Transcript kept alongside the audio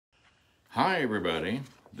Hi everybody,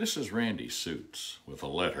 this is Randy Suits with a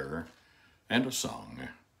letter and a song.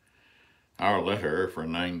 Our letter for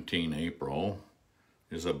 19 April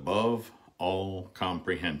is Above All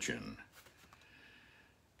Comprehension.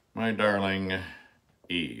 My darling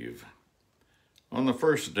Eve, on the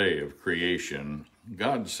first day of creation,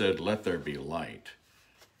 God said, "Let there be light,"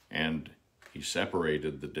 and he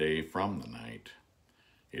separated the day from the night.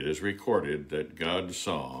 It is recorded that God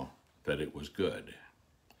saw that it was good.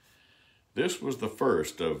 This was the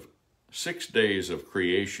first of 6 days of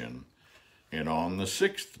creation, and on the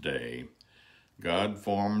 6th day, God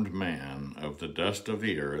formed man of the dust of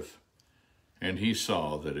the earth, and he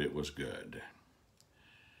saw that it was good.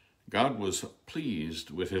 God was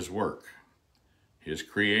pleased with his work. His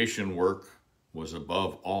creation work was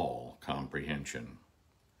above all comprehension.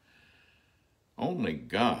 Only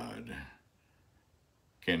God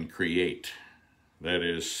can create, that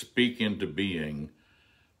is, speak into being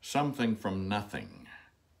something from nothing.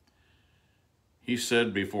 He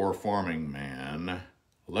said before forming man,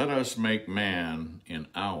 "Let us make man in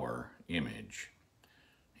our image."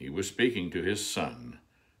 He was speaking to his Son,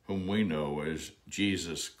 whom we know as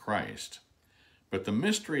Jesus Christ. But the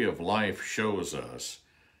mystery of life shows us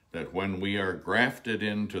that when we are grafted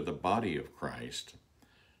into the body of Christ,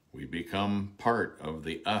 we become part of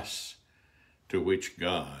the us to which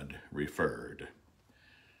God referred.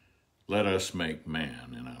 Let us make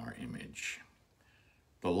man in our image.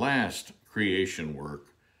 The last creation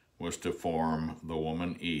work was to form the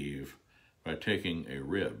woman Eve by taking a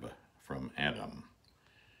rib from Adam.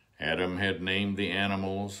 Adam had named the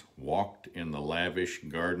animals, walked in the lavish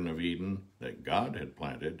Garden of Eden that God had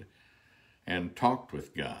planted, and talked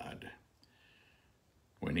with God.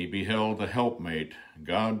 When he beheld the helpmate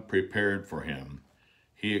God prepared for him,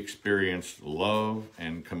 he experienced love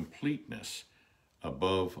and completeness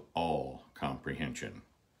above all comprehension.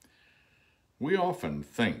 We often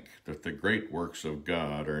think that the great works of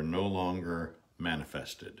God are no longer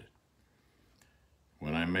manifested.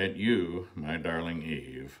 When I met you, my darling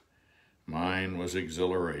Eve, mine was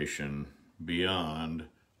exhilaration beyond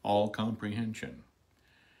all comprehension.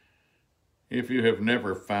 If you have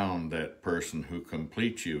never found that person who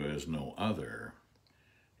completes you as no other,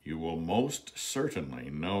 you will most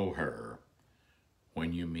certainly know her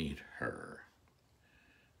when you meet her.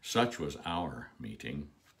 Such was our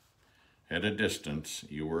meeting. At a distance,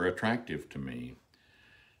 you were attractive to me,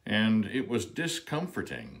 and it was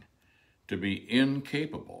discomforting to be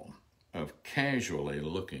incapable of casually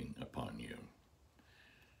looking upon you.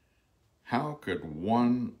 How could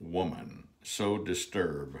one woman so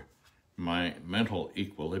disturb my mental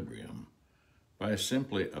equilibrium by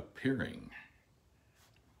simply appearing?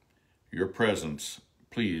 Your presence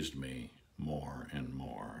pleased me more and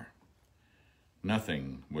more.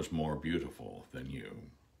 Nothing was more beautiful than you.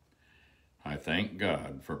 I thank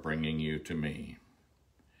God for bringing you to me.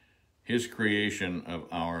 His creation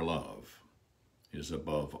of our love is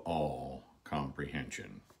above all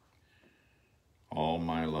comprehension. All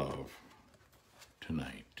my love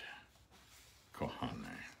tonight,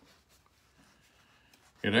 Kohane.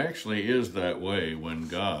 It actually is that way when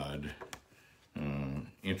God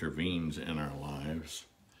intervenes in our lives.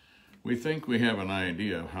 We think we have an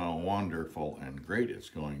idea of how wonderful and great it's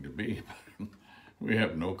going to be, but we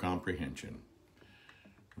have no comprehension.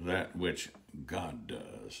 That which God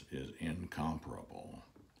does is incomparable.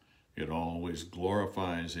 It always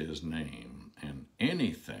glorifies his name, and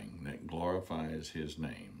anything that glorifies his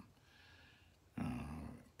name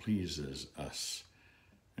pleases us,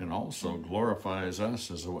 and also glorifies us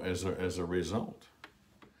as a result.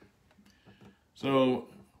 So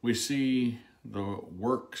we see the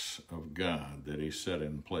works of God that he set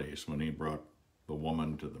in place when he brought the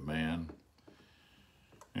woman to the man.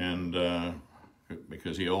 And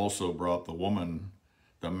because he also brought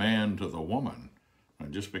the man to the woman.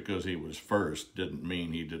 Just because he was first didn't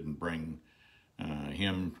mean he didn't bring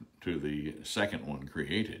him to the second one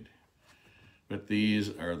created. But these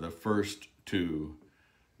are the first two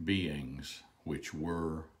beings which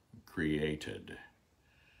were created,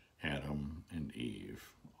 Adam and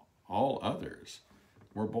Eve. All others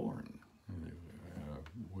were born.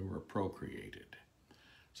 We were procreated.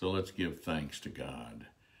 So let's give thanks to God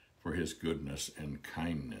for his goodness and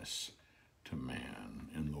kindness to man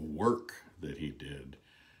and the work that he did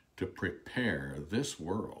to prepare this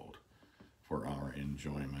world for our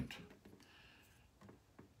enjoyment.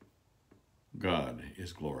 God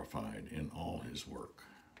is glorified in all his work,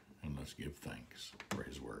 and let's give thanks for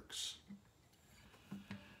his works.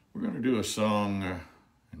 We're going to do a song,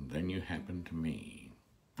 "And Then You Happened to Me."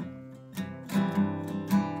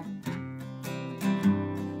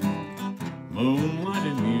 Moonlight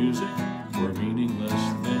and music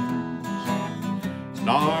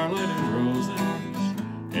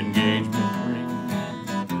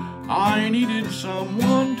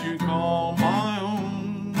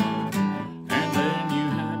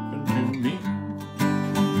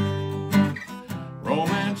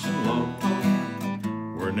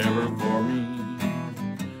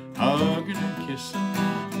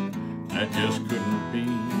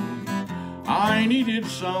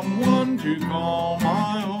needed someone to call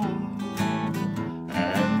my own,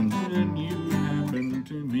 and then you happened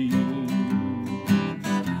to me.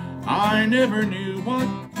 I never knew what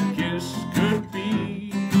a kiss could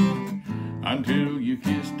be until you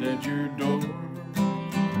kissed at your door.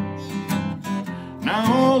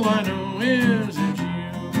 Now all I know is it's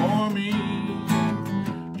you for me.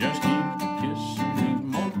 Just keep kissing me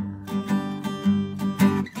more.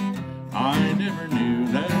 I never knew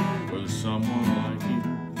there was someone like you.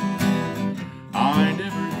 I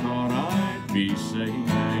never thought I'd be saying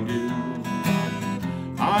I do.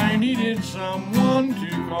 I needed someone to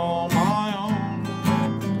call my own,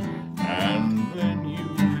 and then you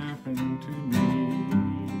happened to me.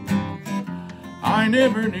 I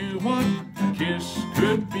never knew what a kiss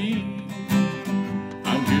could be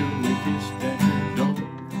until we kissed at your door.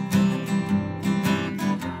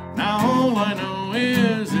 Now all I know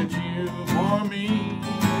is it's you for me.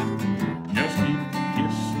 Just keep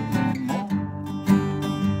kissing me more.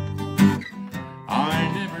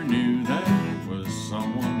 I never knew there was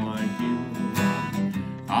someone like you.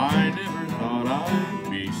 I never thought I'd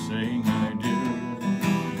be saying I do.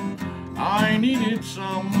 I needed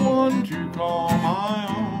someone to call my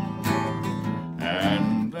own,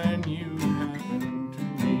 and then you happened to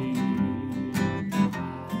me.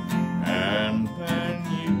 And then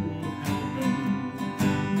you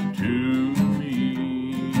happened to me.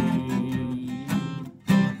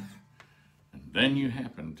 And then you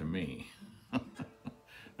happened to me.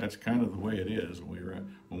 That's kind of the way it is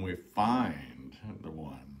when we find the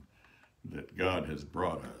one that God has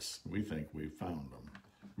brought us. We think we found them,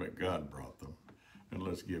 but God brought them. And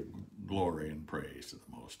let's give glory and praise to the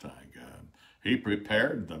Most High God. He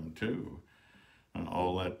prepared them too,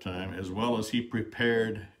 all that time, as well as He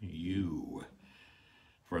prepared you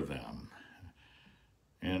for them.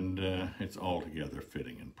 And it's altogether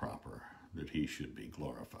fitting and proper that He should be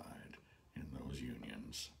glorified in those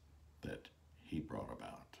unions that He brought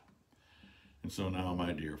about. And so now,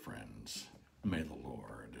 my dear friends, may the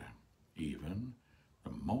Lord, even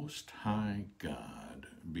the Most High God,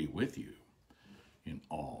 be with you in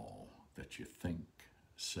all that you think,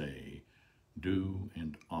 say, do,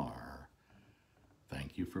 and are.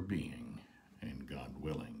 Thank you for being, and God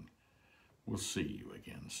willing, we'll see you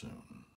again soon.